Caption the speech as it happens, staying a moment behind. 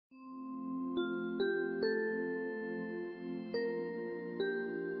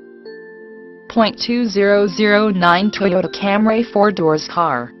2.2009 Toyota Camry 4-doors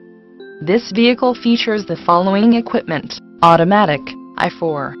car. This vehicle features the following equipment: automatic,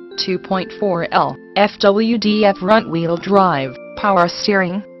 i4, 2.4L, FWD front-wheel drive, power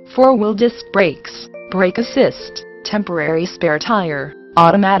steering, 4-wheel disc brakes, brake assist, temporary spare tire,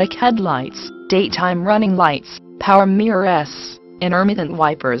 automatic headlights, daytime running lights, power mirrors, intermittent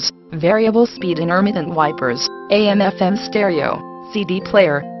wipers, variable speed intermittent wipers, AM/FM stereo, CD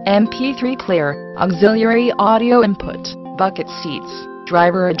player, MP3 player, auxiliary audio input, bucket seats,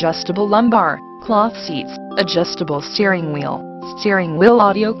 driver adjustable lumbar, cloth seats, adjustable steering wheel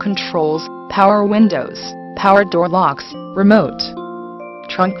audio controls, power windows, power door locks, remote,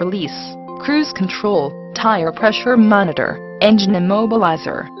 trunk release, cruise control, tire pressure monitor, engine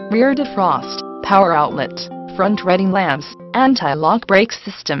immobilizer, rear defrost, power outlet, front reading lamps, anti-lock brake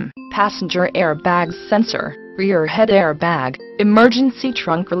system, passenger airbag sensor, rear head airbag, emergency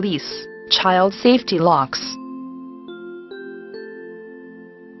trunk release, child safety locks.